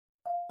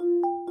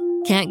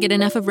Can't get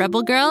enough of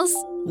Rebel Girls?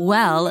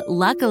 Well,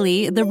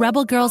 luckily, the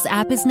Rebel Girls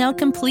app is now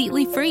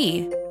completely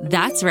free.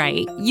 That's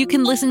right. You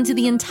can listen to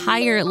the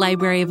entire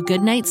library of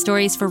goodnight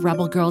stories for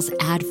Rebel Girls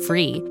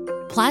ad-free.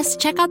 Plus,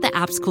 check out the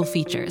app's cool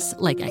features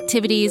like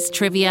activities,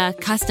 trivia,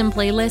 custom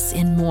playlists,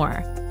 and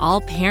more.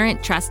 All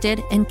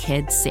parent-trusted and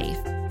kids-safe.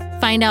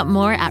 Find out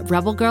more at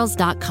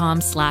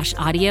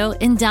rebelgirls.com/audio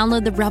and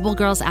download the Rebel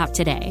Girls app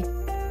today.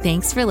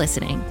 Thanks for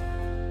listening.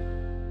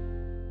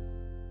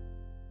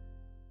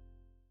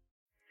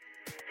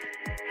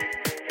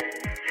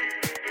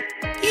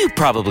 You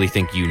probably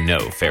think you know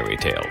fairy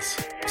tales.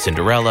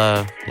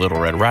 Cinderella, Little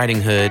Red Riding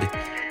Hood.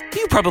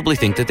 You probably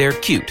think that they're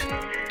cute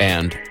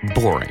and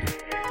boring.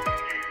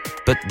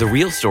 But the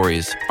real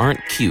stories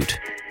aren't cute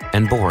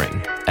and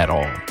boring at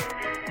all.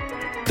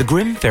 The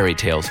Grimm fairy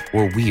tales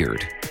were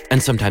weird and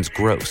sometimes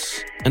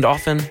gross and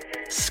often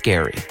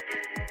scary.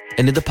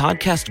 And in the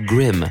podcast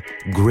Grimm,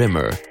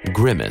 Grimmer,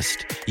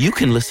 Grimmest, you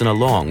can listen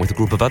along with a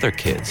group of other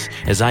kids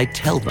as I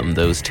tell them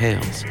those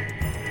tales.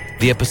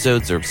 The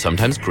episodes are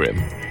sometimes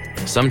grim,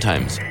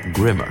 sometimes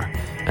grimmer,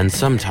 and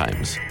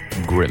sometimes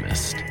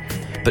grimmest.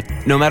 But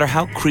no matter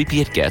how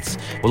creepy it gets,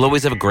 we'll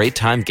always have a great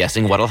time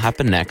guessing what'll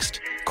happen next,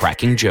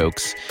 cracking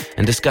jokes,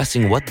 and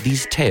discussing what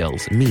these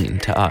tales mean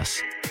to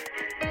us.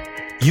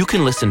 You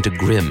can listen to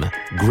Grimm,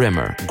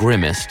 Grimmer,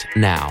 Grimmest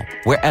now,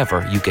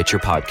 wherever you get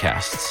your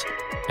podcasts.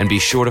 And be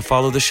sure to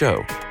follow the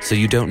show so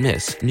you don't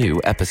miss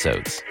new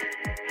episodes.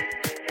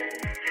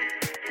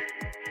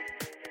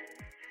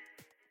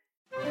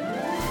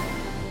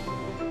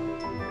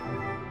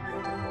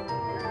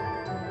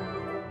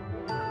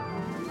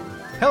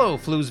 Hello,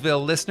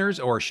 Floozeville listeners,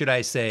 or should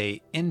I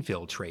say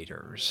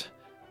infiltrators.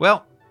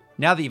 Well,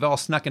 now that you've all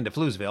snuck into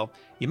Floozeville,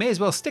 you may as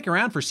well stick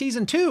around for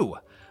Season 2.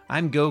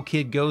 I'm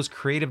GoKidGo's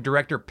creative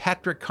director,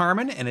 Patrick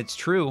Carmen, and it's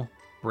true,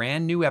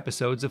 brand new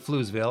episodes of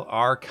Floozeville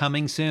are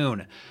coming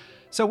soon.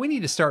 So we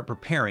need to start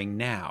preparing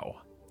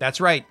now.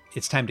 That's right,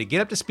 it's time to get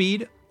up to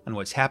speed on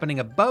what's happening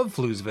above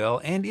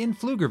Floozeville and in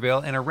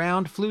Pflugerville and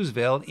around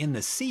Floozeville in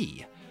the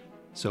sea.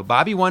 So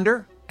Bobby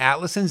Wonder,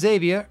 Atlas, and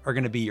Xavier are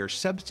going to be your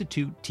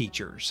substitute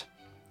teachers.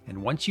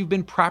 And once you've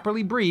been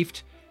properly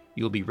briefed,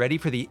 you'll be ready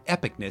for the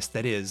epicness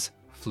that is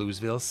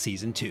Floozeville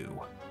Season 2.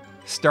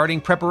 Starting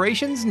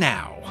preparations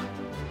now.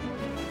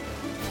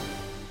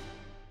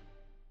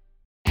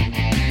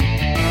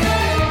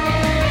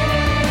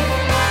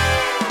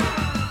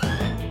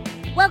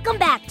 Welcome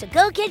back to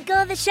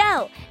GoKidGo the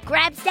show.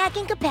 Grabstack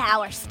and Kapow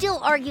are still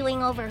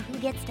arguing over who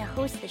gets to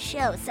host the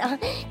show, so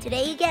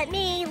today you get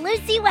me,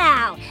 Lucy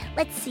Wow.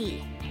 Let's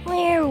see,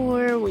 where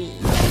were we?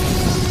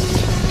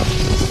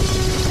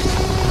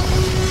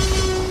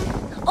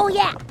 Oh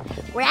yeah,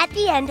 we're at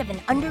the end of an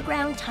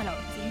underground tunnel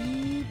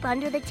deep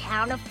under the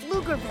town of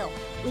Pflugerville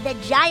with a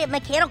giant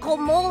mechanical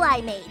mole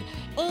I made.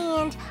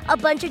 And a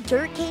bunch of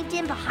dirt caved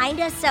in behind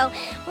us, so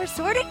we're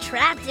sort of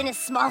trapped in a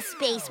small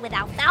space with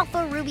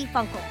Alfalfa Ruby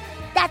Funkle.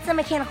 That's the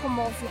mechanical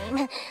mole's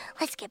name.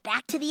 Let's get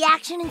back to the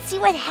action and see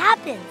what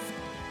happens.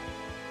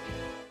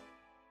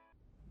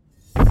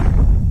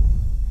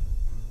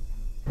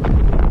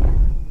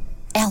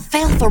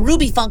 Alfalfa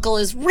Ruby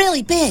Funkle is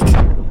really big.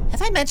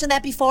 Have I mentioned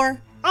that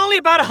before? Only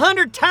about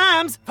 100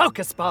 times.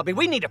 Focus, Bobby.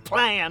 We need a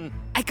plan.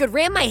 I could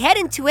ram my head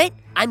into it.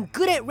 I'm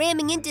good at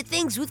ramming into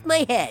things with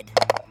my head.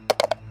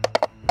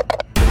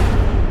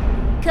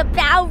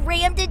 Kapow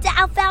rammed into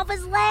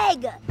Alfalfa's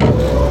leg.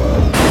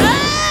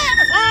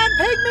 Flying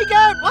pygmy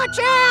goat, watch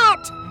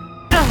out!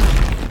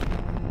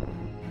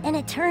 And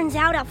it turns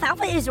out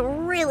Alfalfa is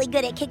really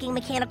good at kicking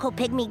mechanical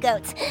pygmy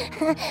goats.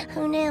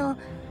 Who knew?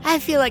 I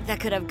feel like that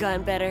could have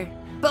gone better.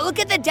 But look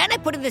at the dent I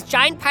put in this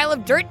giant pile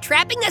of dirt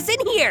trapping us in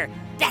here.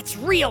 That's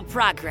real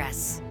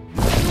progress.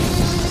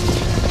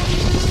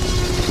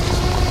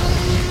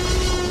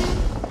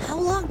 How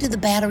long do the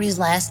batteries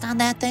last on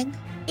that thing?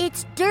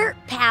 It's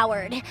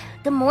dirt-powered.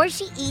 The more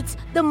she eats,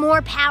 the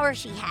more power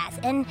she has.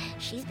 And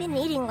she's been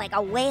eating like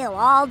a whale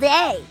all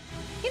day.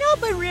 You know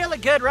what'd be really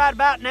good right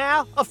about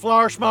now? A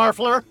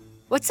Flarschmarfler.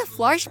 What's a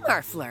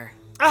Flarschmarfler?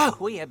 Oh,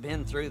 we have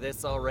been through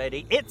this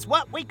already. It's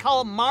what we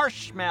call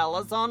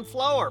marshmallows on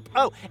Florp.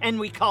 Oh, and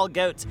we call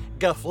goats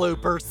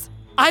gafloopers.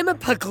 I'm a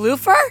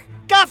pagloofer?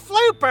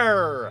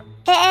 Gaflooper!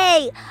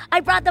 Hey, I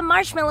brought the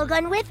marshmallow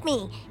gun with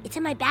me. It's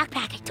in my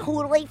backpack. I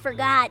totally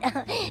forgot.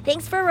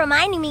 Thanks for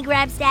reminding me,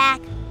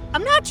 Grabstack.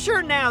 I'm not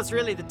sure now's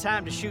really the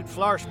time to shoot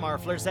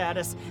Flarschmarflers at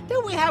us.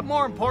 Don't we have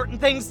more important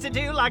things to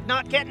do, like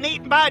not getting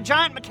eaten by a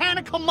giant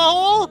mechanical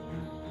mole?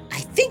 I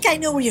think I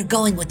know where you're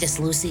going with this,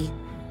 Lucy.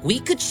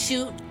 We could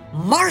shoot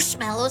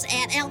marshmallows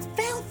at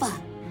Alfalfa.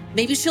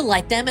 Maybe she'll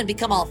like them and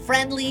become all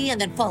friendly and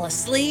then fall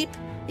asleep.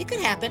 It could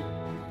happen.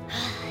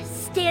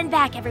 Stand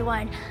back,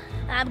 everyone.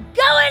 I'm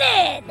going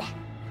in!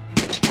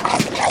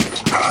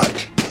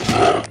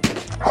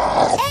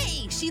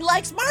 Hey, she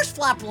likes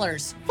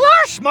marshflopplers.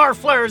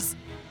 Flarschmarflers!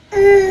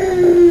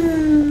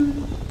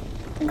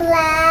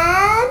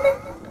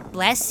 Glad?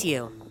 Bless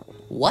you.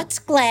 What's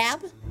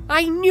glab?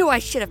 I knew I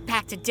should have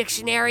packed a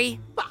dictionary.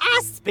 But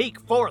I speak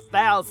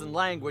 4,000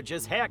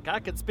 languages. Heck, I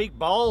could speak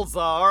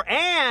Balzar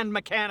and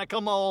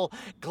Mechanical Mole.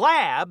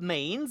 Glab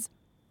means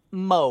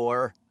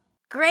mower.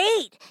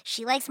 Great!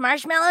 She likes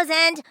marshmallows,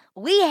 and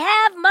we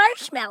have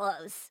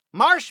marshmallows.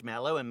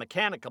 Marshmallow in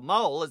Mechanical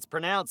Mole is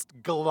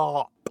pronounced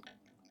glop.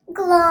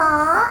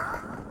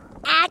 Glop?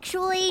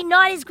 Actually,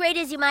 not as great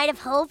as you might have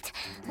hoped.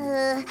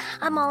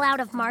 I'm all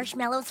out of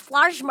marshmallows,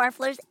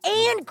 flarschmarflers,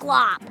 and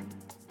glop.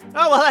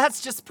 Oh, well,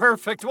 that's just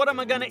perfect. What am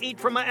I gonna eat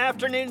for my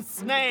afternoon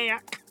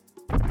snack?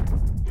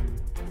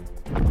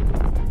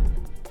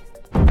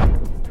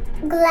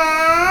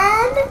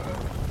 Glad?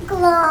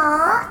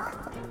 Glop?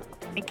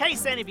 In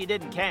case any of you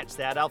didn't catch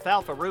that,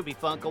 Alfalfa Ruby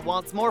Funkle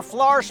wants more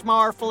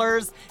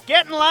flarschmarflers.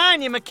 Get in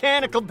line, you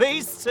mechanical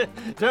beasts.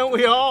 Don't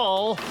we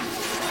all?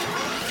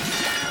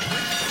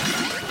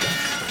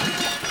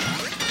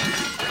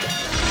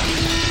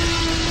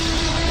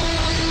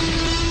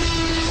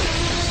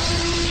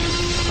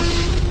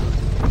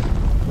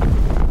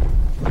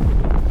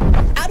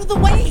 Out of the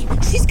way!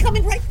 She's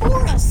coming right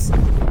for us!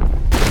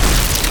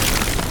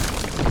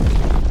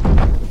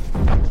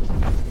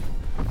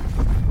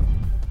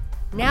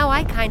 Now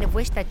I kind of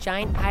wish that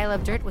giant pile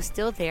of dirt was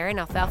still there and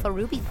Alfalfa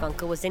Ruby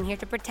Funkle was in here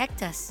to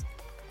protect us.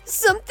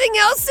 Something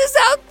else is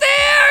out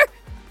there!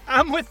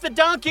 I'm with the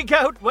donkey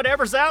goat.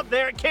 Whatever's out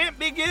there, it can't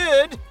be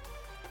good.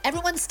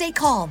 Everyone stay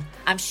calm.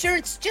 I'm sure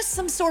it's just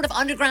some sort of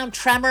underground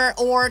tremor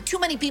or too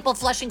many people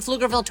flushing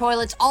Floozeville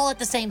toilets all at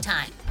the same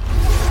time.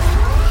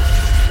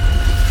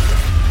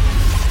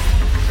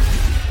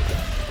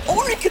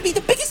 Or it could be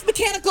the biggest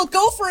mechanical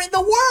gopher in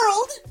the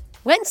world!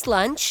 When's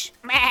lunch?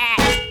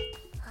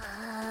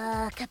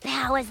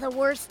 Kapow has the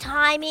worst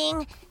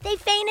timing. They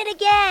fainted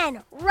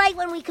again, right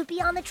when we could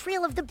be on the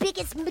trail of the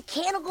biggest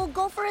mechanical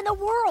gopher in the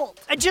world.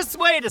 Just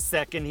wait a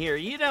second here.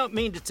 You don't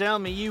mean to tell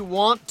me you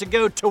want to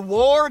go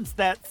towards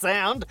that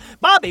sound?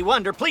 Bobby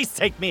Wonder, please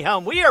take me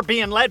home. We are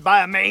being led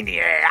by a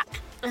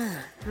maniac.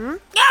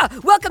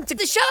 Welcome to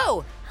the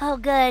show! Oh,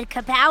 good.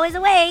 Kapow is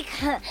awake.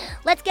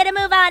 Let's get a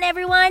move on,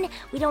 everyone.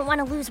 We don't want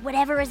to lose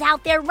whatever is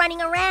out there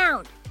running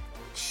around.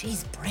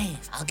 She's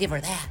brave, I'll give her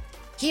that.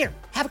 Here,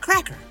 have a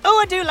cracker. Oh,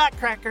 I do like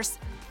crackers.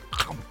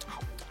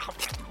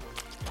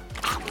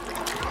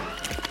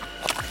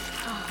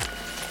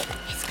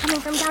 It's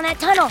coming from down that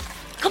tunnel.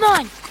 Come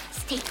on.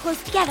 Stay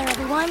close together,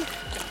 everyone.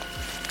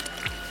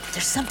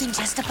 There's something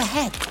just up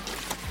ahead.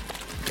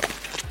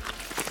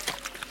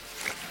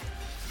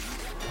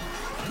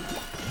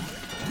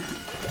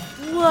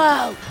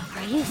 Whoa.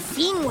 Are you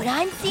seeing what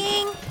I'm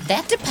seeing?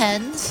 That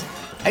depends.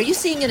 Are you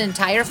seeing an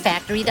entire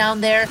factory down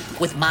there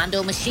with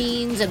Mondo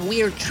machines and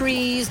weird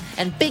trees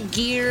and big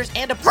gears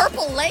and a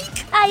purple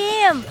lake? I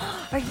am.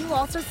 Are you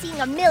also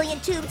seeing a million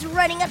tubes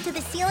running up to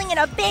the ceiling in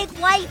a big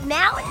white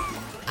mountain?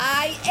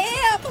 I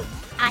am!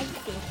 I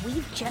think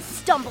we've just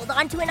stumbled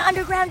onto an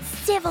underground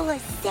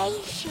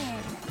civilization.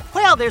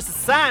 Well, there's a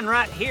sign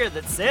right here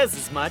that says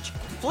as much.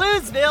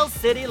 Floozeville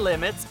city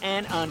limits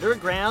and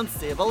underground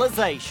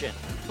civilization.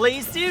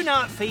 Please do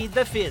not feed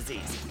the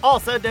fizzies.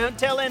 Also, don't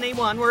tell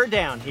anyone we're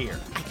down here.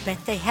 I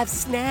bet they have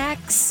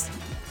snacks.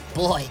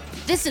 Boy,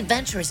 this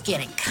adventure is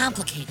getting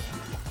complicated.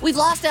 We've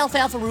lost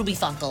Alfalfa Ruby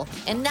Funkle,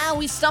 and now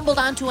we've stumbled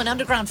onto an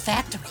underground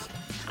factory.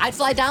 I'd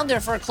fly down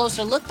there for a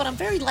closer look, but I'm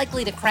very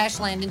likely to crash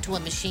land into a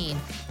machine.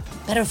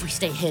 Better if we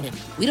stay hidden.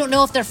 We don't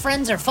know if they're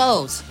friends or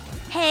foes.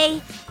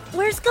 Hey,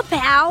 where's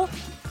Kapow?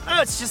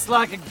 Oh, it's just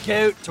like a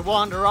goat to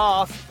wander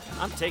off.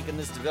 I'm taking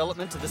this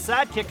development to the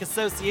Sidekick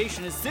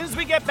Association as soon as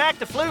we get back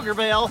to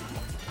Pflugerville.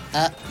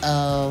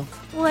 Uh-oh.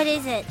 What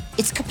is it?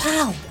 It's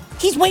Kapow.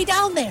 He's way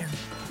down there.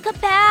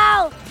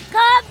 Kapow!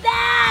 Come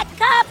back!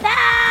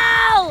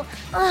 Kapow!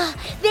 Ugh,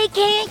 they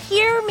can't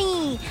hear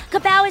me.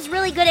 Kapow is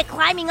really good at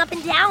climbing up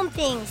and down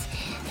things.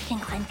 They can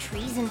climb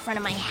trees in front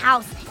of my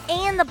house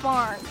and the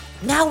barn.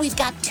 Now we've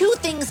got two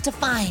things to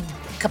find.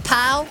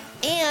 Kapow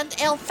and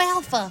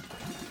Alfalfa.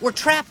 We're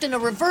trapped in a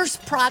reverse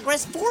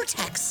progress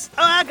vortex.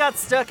 Oh, I got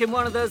stuck in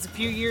one of those a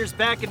few years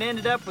back and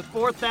ended up with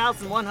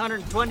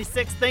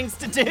 4,126 things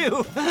to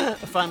do. I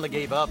finally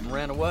gave up and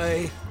ran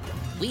away.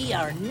 We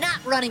are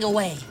not running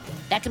away.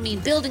 That can mean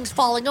buildings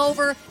falling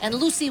over and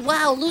Lucy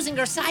Wow losing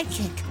her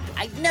sidekick.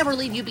 I'd never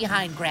leave you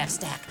behind,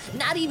 Grabstack.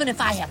 Not even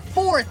if I have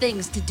 4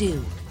 things to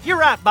do. You're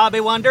right, Bobby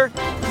Wonder.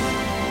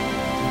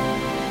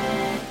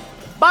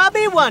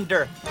 Bobby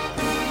Wonder.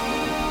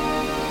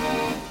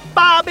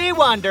 Bobby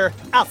Wonder.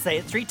 I'll say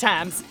it 3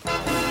 times.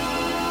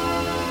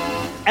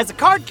 As a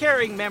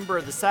card-carrying member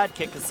of the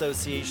Sidekick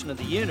Association of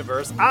the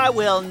Universe, I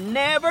will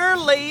never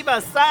leave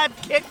a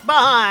sidekick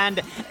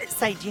behind.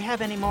 Say, do you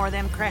have any more of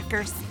them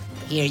crackers?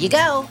 Here you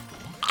go.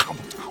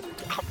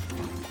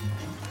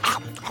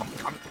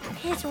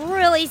 It's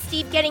really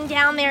steep getting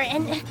down there,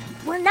 and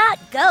we're not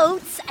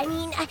goats. I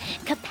mean,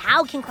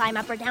 Kapow can climb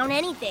up or down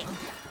anything.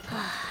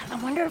 I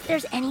wonder if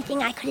there's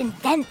anything I could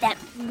invent that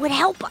would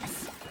help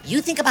us.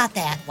 You think about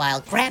that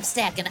while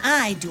Grabstack and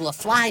I do a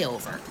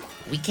flyover.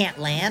 We can't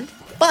land,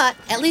 but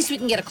at least we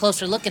can get a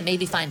closer look and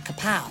maybe find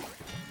Kapow.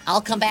 I'll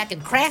come back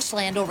and crash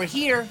land over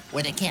here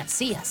where they can't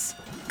see us.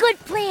 Good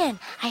plan.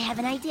 I have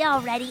an idea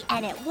already,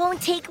 and it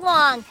won't take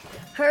long.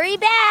 Hurry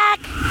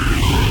back.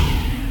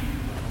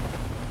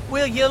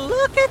 Will you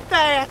look at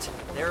that?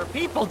 There are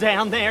people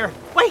down there.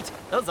 Wait,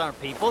 those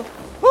aren't people.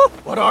 Whew,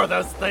 what are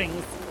those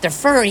things? They're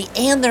furry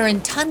and they're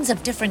in tons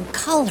of different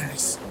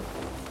colors.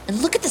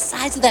 And look at the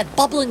size of that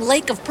bubbling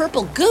lake of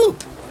purple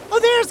goop. Oh,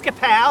 there's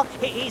Kapow.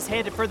 He's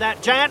headed for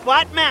that giant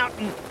white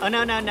mountain. Oh,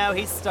 no,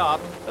 he's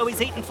stopped. Oh,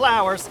 he's eating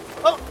flowers.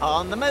 Oh,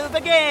 on the move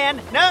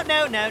again. No,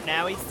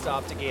 now he's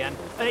stopped again.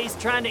 He's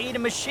trying to eat a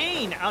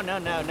machine. Oh, no,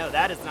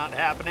 that is not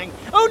happening.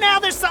 Oh, now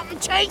there's something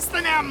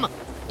chasing him.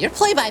 Your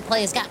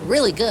play-by-play has gotten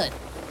really good.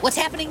 What's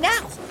happening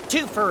now?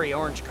 2 furry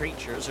orange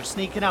creatures are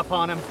sneaking up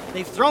on him.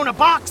 They've thrown a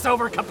box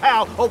over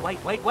Kapow. Oh,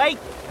 wait.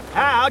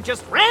 Kapow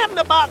just rammed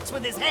the box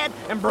with his head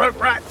and broke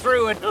right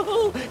through it.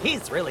 Ooh,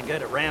 he's really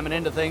good at ramming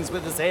into things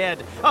with his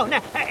head. Oh, now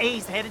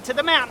he's headed to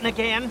the mountain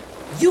again.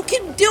 You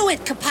can do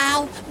it,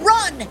 Kapow!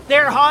 Run!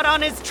 They're hot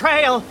on his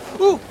trail.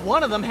 Ooh,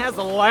 one of them has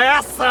a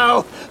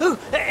lasso. Ooh,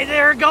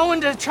 they're going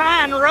to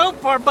try and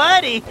rope our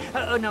buddy.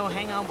 Oh, no,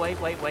 hang on, wait.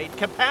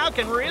 Kapow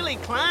can really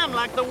climb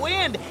like the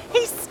wind.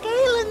 He's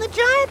scaling the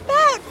giant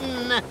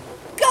mountain.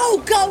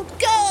 Go!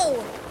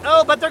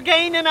 Oh, but they're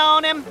gaining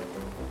on him.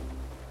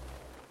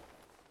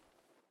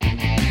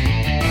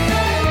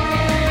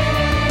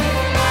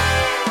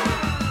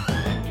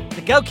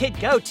 The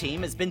GoKidGo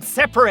team has been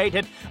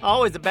separated.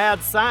 Always a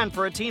bad sign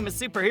for a team of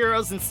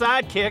superheroes and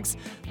sidekicks.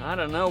 I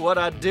don't know what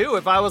I'd do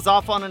if I was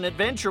off on an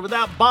adventure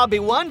without Bobby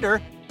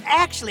Wonder.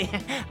 Actually,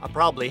 I'll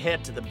probably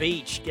head to the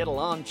beach, get a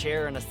lawn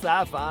chair and a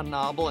sci-fi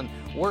novel, and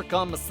work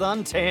on my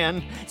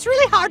suntan. It's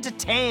really hard to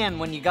tan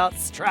when you got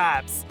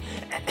stripes.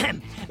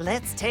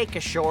 Let's take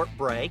a short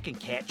break and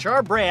catch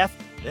our breath.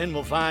 Then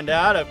we'll find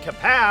out if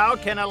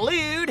Kapow can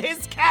elude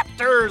his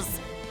captors.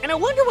 And I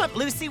wonder what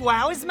Lucy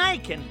Wow is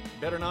making.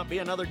 Better not be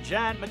another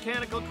giant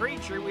mechanical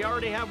creature. We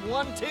already have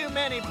one too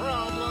many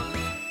problems.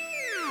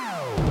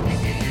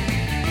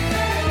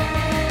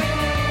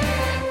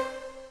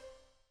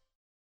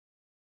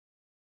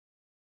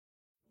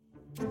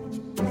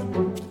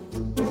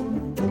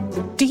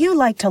 Do you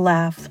like to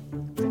laugh?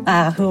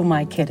 Who am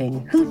I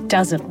kidding? Who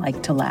doesn't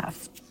like to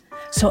laugh?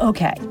 So,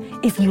 okay,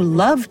 if you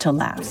love to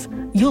laugh,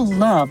 you'll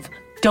love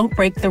Don't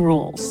Break the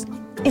Rules.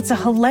 It's a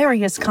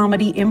hilarious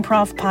comedy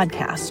improv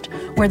podcast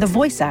where the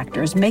voice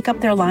actors make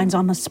up their lines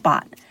on the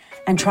spot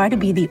and try to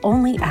be the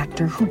only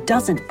actor who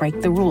doesn't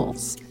break the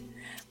rules.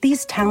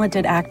 These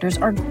talented actors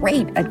are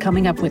great at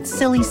coming up with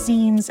silly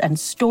scenes and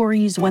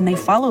stories when they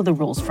follow the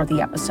rules for the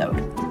episode.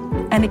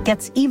 And it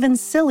gets even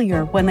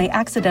sillier when they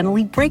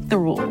accidentally break the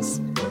rules.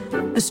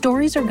 The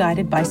stories are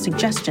guided by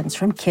suggestions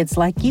from kids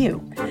like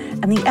you,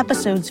 and the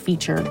episodes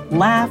feature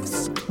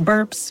laughs,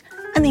 burps,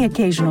 and the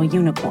occasional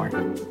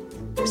unicorn.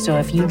 So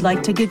if you'd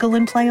like to giggle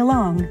and play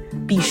along,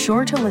 be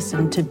sure to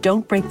listen to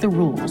Don't Break the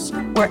Rules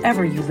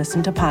wherever you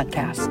listen to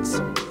podcasts.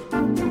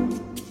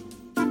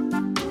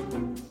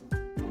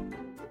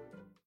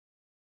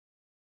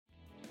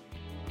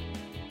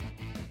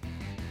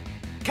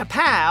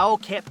 Kapow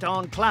kept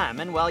on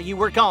climbing while you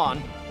were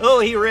gone. Oh,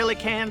 he really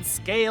can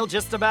scale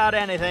just about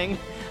anything.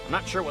 I'm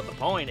not sure what the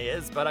point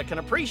is, but I can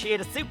appreciate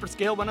a super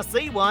skill when I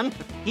see one.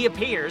 He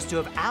appears to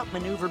have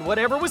outmaneuvered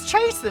whatever was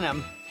chasing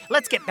him.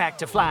 Let's get back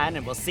to flying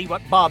and we'll see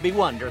what Bobby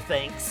Wonder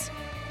thinks.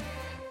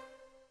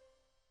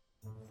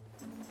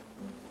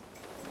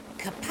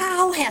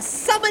 Kapow has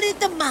summited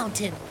the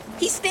mountain.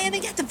 He's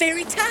standing at the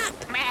very top.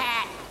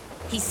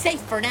 He's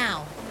safe for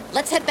now.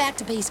 Let's head back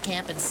to base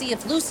camp and see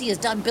if Lucy is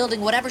done building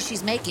whatever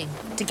she's making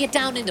to get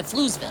down into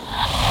Floozeville.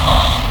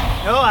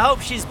 Oh, I hope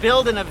she's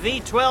building a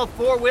V12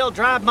 four-wheel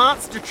drive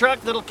monster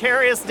truck that'll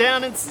carry us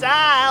down in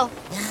style.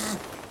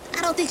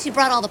 I don't think she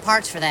brought all the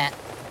parts for that.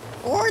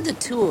 Or the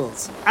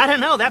tools. I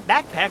don't know, that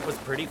backpack was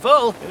pretty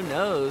full. Who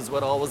knows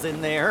what all was in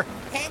there?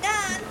 Hang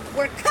on,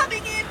 we're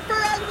coming in for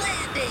a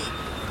landing.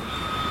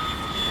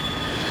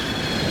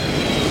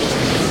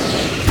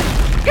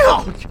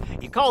 Oh,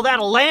 you call that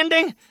a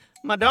landing?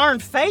 My darn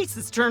face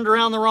is turned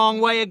around the wrong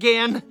way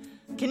again.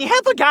 Can you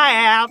help a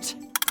guy out?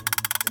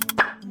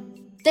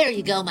 There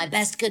you go, my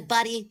best good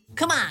buddy.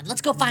 Come on,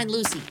 let's go find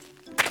Lucy.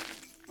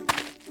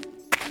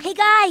 Hey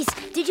guys,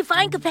 did you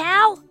find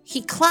Kapow?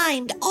 He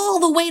climbed all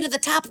the way to the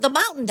top of the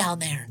mountain down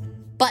there.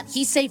 But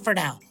he's safe for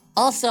now.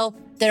 Also,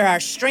 there are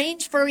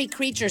strange furry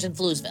creatures in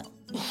Floozeville.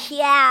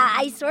 Yeah,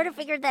 I sort of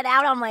figured that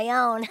out on my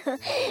own.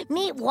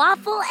 Meet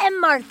Waffle and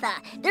Martha.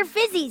 They're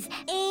fizzies,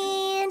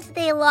 and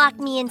they locked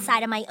me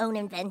inside of my own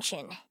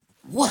invention.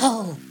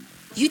 Whoa,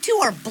 you two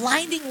are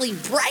blindingly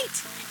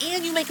bright,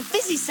 and you make a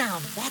fizzy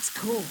sound. That's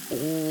cool.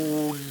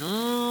 Oh,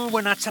 no,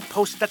 we're not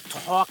supposed to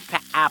talk to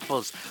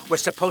apples. We're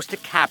supposed to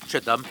capture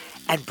them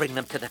and bring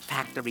them to the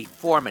factory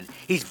foreman.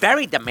 He's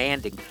very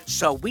demanding,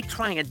 so we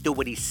try and do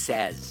what he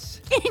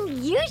says.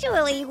 And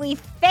usually we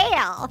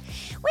fail,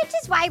 which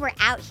is why we're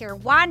out here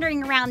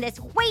wandering around this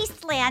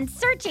wasteland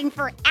searching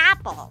for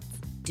apples.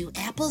 Do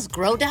apples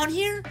grow down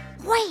here?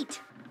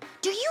 Wait,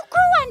 do you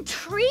grow on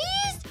trees?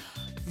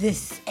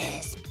 This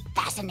is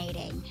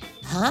fascinating.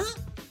 Huh?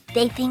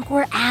 They think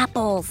we're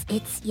apples.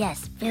 It's, yes,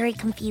 very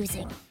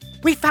confusing.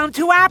 We found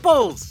 2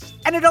 apples,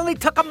 and it only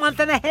took a month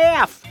and a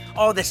half.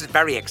 Oh, this is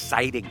very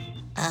exciting.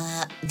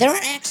 There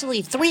are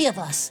actually 3 of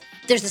us.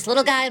 There's this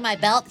little guy in my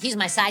belt. He's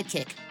my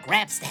sidekick,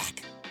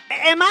 Grabstack.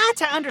 Am I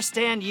to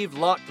understand you've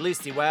locked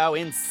Lucy Wow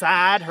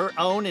inside her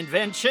own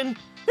invention?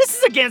 This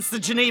is against the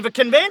Geneva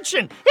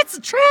Convention. It's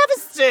a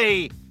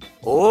travesty.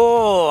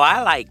 Oh,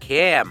 I like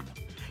him.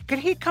 Could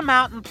he come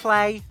out and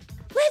play?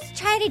 Let's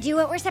try to do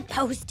what we're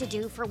supposed to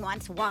do for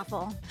once,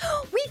 Waffle.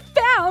 We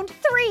found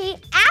 3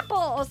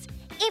 apples.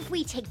 If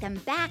we take them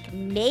back,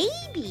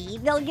 maybe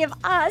they'll give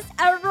us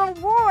a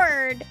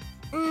reward.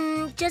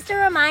 Just a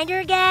reminder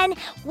again,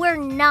 we're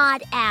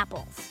not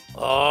apples.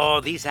 Oh,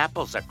 these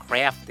apples are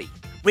crafty.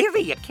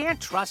 Really, you can't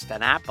trust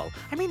an apple.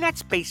 I mean,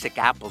 that's basic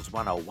apples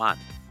 101.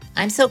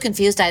 I'm so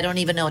confused I don't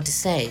even know what to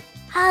say.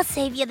 I'll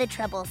save you the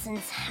trouble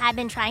since I've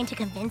been trying to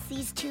convince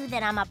these 2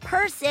 that I'm a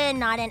person,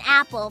 not an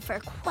apple, for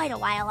quite a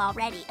while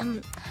already.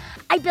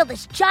 I built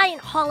this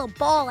giant hollow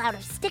ball out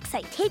of sticks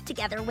I taped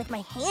together with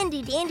my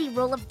handy-dandy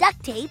roll of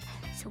duct tape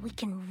so we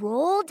can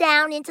roll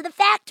down into the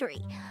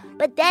factory.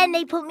 But then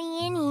they put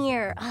me in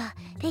here.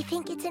 They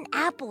think it's an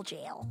apple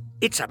jail.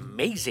 It's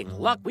amazing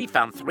luck. We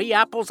found 3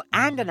 apples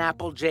and an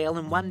apple jail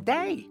in one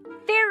day.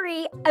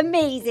 Very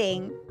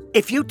amazing.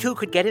 If you 2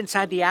 could get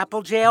inside the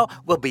apple jail,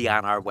 we'll be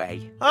on our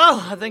way.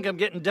 Oh, I think I'm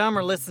getting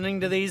dumber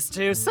listening to these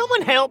 2.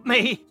 Someone help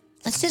me.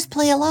 Let's just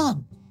play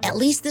along. At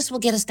least this will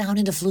get us down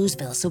into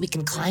Floozeville so we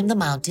can climb the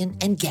mountain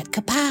and get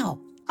Kapow.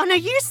 Oh, now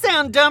you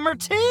sound dumber,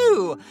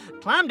 too.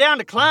 Climb down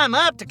to climb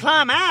up to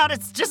climb out.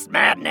 It's just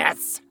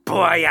madness.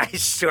 Boy, I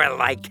sure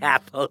like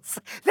apples.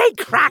 They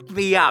crack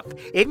me up.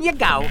 In you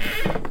go.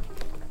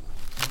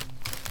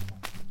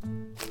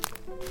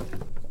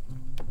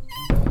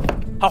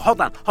 Oh,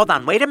 hold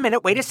on. Wait a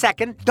minute, wait a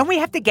second. Don't we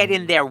have to get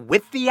in there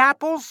with the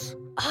apples?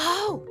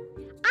 Oh,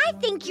 I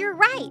think you're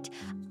right.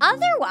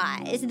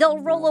 Otherwise, they'll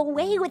roll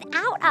away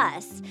without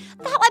us.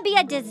 That would be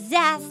a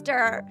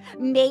disaster.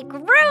 Make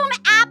room,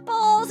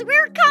 apples.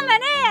 We're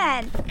coming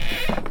in.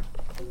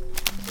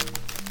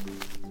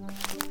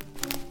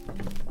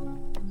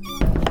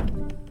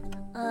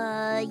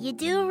 You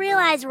do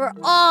realize we're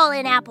all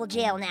in apple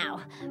jail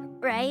now,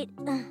 right?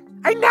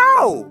 I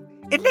know.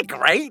 Isn't it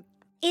great?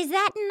 Is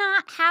that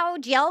not how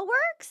jail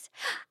works?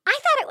 I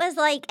thought it was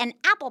like an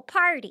apple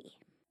party.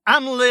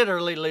 I'm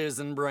literally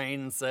losing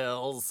brain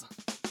cells.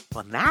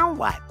 Well, now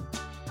what?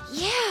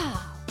 Yeah,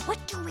 what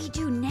do we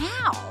do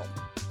now?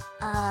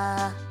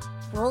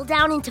 Roll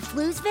down into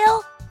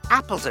Floozeville?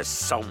 Apples are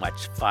so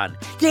much fun.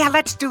 Yeah,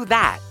 let's do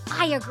that.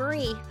 I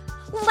agree.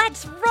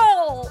 Let's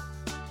roll.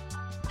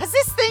 Has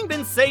this thing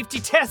been safety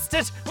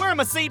tested? Where are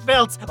my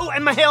seatbelts? Oh,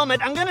 and my helmet.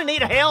 I'm gonna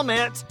need a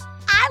helmet.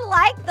 I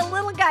like the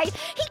little guy.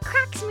 He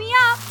cracks me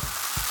up.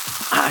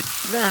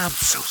 I'm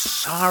so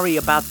sorry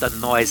about the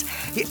noise.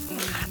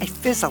 I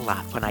fizz a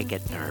lot when I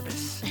get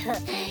nervous.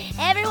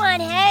 Everyone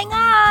hang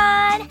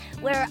on.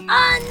 We're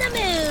on the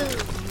move.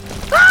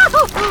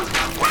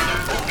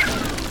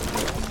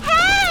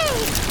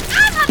 Hey!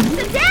 I'm up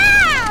and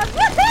down!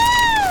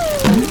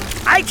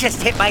 Woohoo! I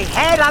just hit my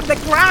head on the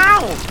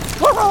ground.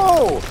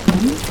 Woohoo!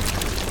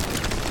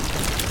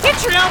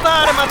 Get your elbow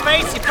out of my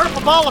face, you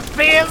purple ball of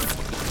fizz!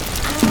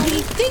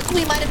 I think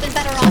we might have been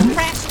better off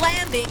crash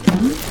landing.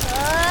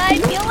 I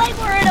feel like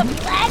we're in a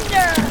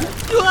blender.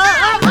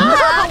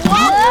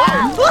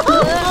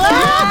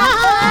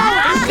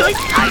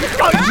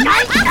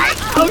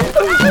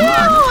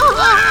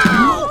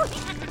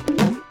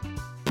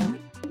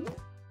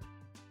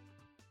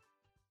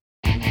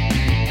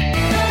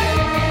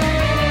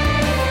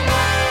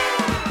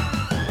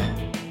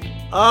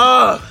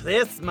 Oh,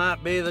 this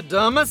might be the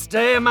dumbest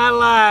day of my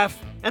life.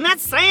 And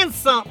that's saying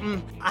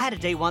something. I had a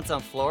day once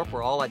on Florp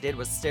where all I did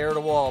was stare at a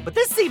wall, but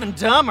this is even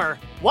dumber.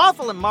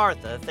 Waffle and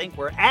Martha think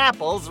we're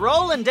apples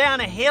rolling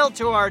down a hill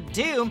to our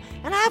doom,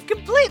 and I've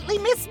completely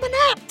missed my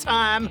nap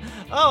time.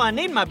 Oh, I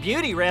need my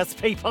beauty rest,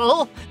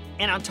 people.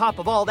 And on top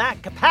of all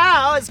that,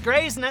 Kapow is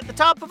grazing at the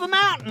top of a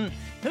mountain.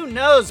 Who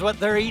knows what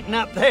they're eating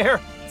up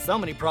there? So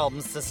many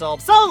problems to solve,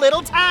 so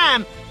little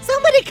time.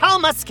 Somebody call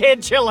my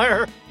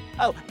scheduler.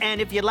 Oh, and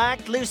if you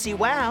liked Lucy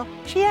Wow,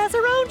 she has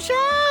her own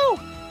show.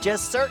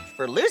 Just search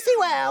for Lucy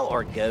Wow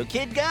or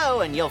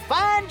GoKidGo and you'll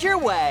find your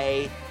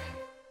way.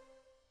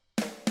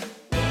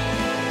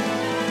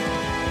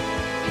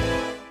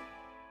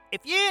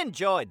 If you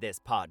enjoyed this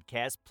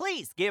podcast,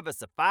 please give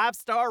us a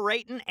 5-star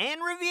rating and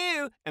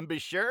review, and be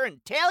sure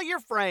and tell your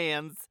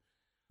friends.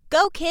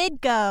 Go Kid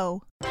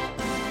Go!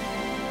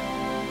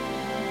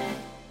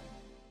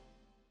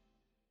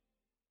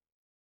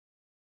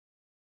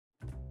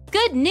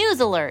 Good news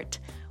alert!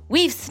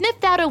 We've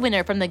sniffed out a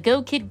winner from the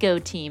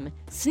GoKidGo team,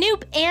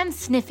 Snoop and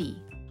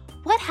Sniffy.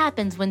 What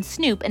happens when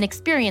Snoop, an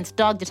experienced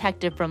dog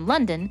detective from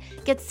London,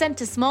 gets sent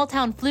to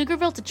small-town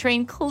Floozeville to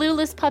train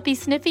clueless puppy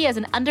Sniffy as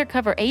an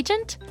undercover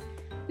agent?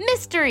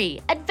 Mystery,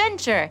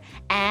 adventure,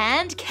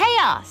 and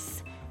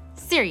chaos!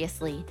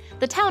 Seriously,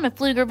 the town of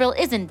Floozeville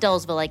isn't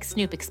Dullsville like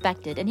Snoop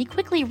expected, and he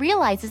quickly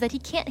realizes that he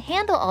can't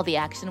handle all the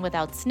action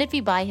without Sniffy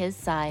by his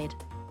side.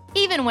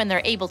 Even when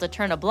they're able to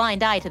turn a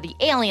blind eye to the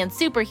alien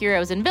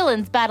superheroes and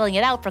villains battling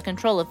it out for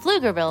control of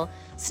Floozeville,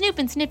 Snoop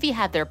and Sniffy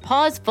have their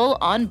paws full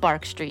on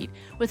Bark Street,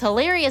 with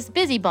hilarious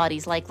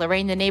busybodies like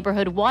Lorraine the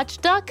neighborhood watch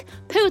duck,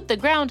 Poot the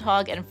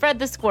groundhog, and Fred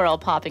the squirrel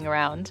popping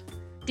around.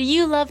 Do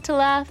you love to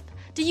laugh?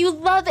 Do you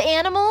love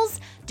animals?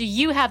 Do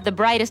you have the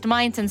brightest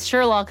mind since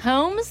Sherlock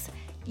Holmes?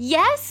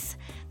 Yes?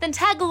 Then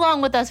tag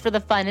along with us for the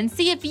fun and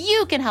see if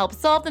you can help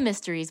solve the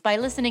mysteries by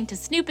listening to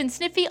Snoop and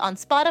Sniffy on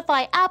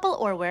Spotify, Apple,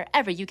 or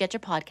wherever you get your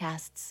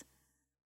podcasts.